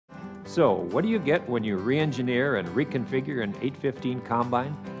So, what do you get when you re-engineer and reconfigure an 815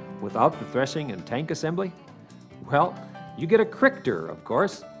 combine without the threshing and tank assembly? Well, you get a Cricker, of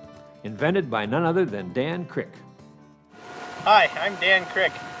course, invented by none other than Dan Crick. Hi, I'm Dan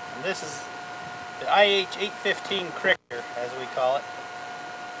Crick, and this is the IH815 Cricker, as we call it.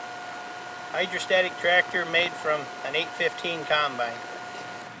 Hydrostatic tractor made from an 815 combine.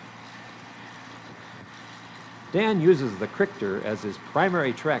 Dan uses the Cricker as his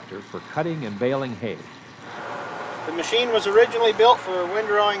primary tractor for cutting and baling hay. The machine was originally built for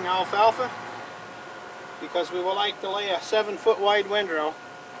windrowing alfalfa because we would like to lay a 7-foot wide windrow,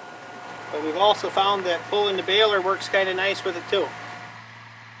 but we've also found that pulling the baler works kind of nice with it too.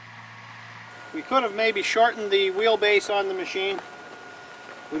 We could have maybe shortened the wheelbase on the machine.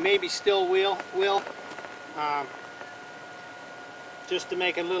 We maybe still will, just to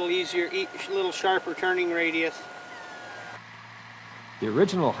make it a little easier, a little sharper turning radius. The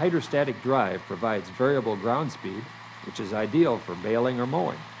original hydrostatic drive provides variable ground speed, which is ideal for baling or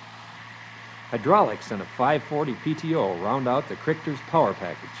mowing. Hydraulics and a 540 PTO round out the Cricker's power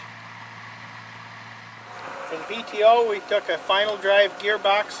package. For the PTO, we took a final drive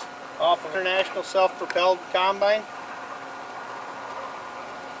gearbox off of International self-propelled combine.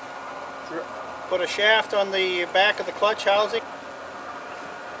 Put a shaft on the back of the clutch housing,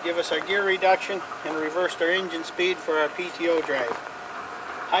 give us our gear reduction, and reversed our engine speed for our PTO drive.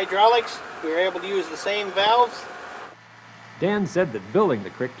 Hydraulics, we were able to use the same valves. Dan said that building the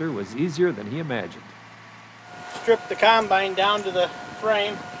Cricker was easier than he imagined. Stripped the combine down to the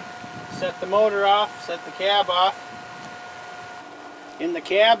frame, set the motor off, set the cab off. In the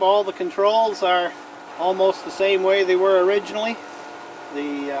cab, all the controls are almost the same way they were originally.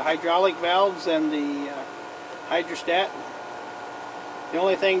 The hydraulic valves and the hydrostat. The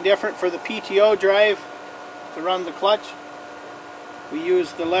only thing different for the PTO drive to run the clutch, we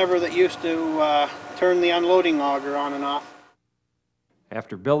used the lever that used to turn the unloading auger on and off.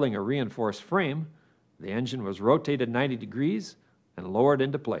 After building a reinforced frame, the engine was rotated 90 degrees and lowered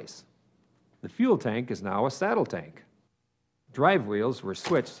into place. The fuel tank is now a saddle tank. Drive wheels were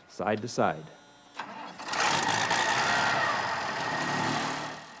switched side to side.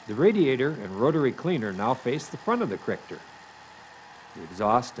 The radiator and rotary cleaner now face the front of the Cricker. The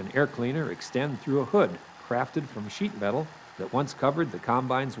exhaust and air cleaner extend through a hood crafted from sheet metal that once covered the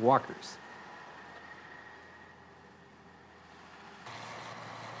combine's walkers.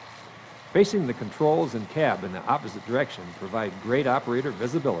 Facing the controls and cab in the opposite direction provide great operator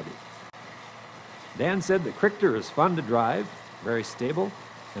visibility. Dan said the Cricker is fun to drive, very stable,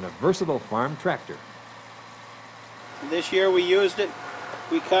 and a versatile farm tractor. This year we used it.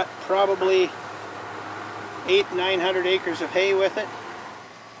 We cut probably 800-900 acres of hay with it.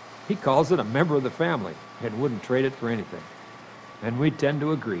 He calls it a member of the family and wouldn't trade it for anything. And we tend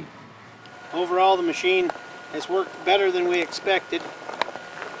to agree. Overall, the machine has worked better than we expected.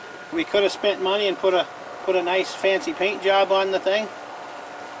 We could have spent money and put a nice fancy paint job on the thing.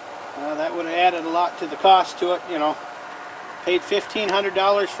 That would have added a lot to the cost to it, you know. Paid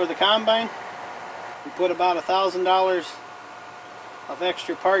 $1,500 for the combine. We put about $1,000 of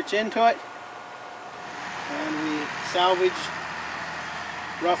extra parts into it, and we salvaged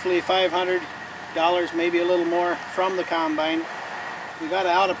roughly $500, maybe a little more, from the combine. We got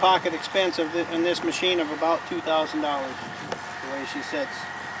an out-of-pocket expense in this machine of about $2,000, the way she sits.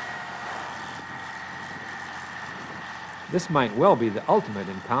 This might well be the ultimate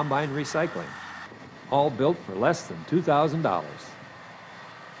in combine recycling, all built for less than $2,000.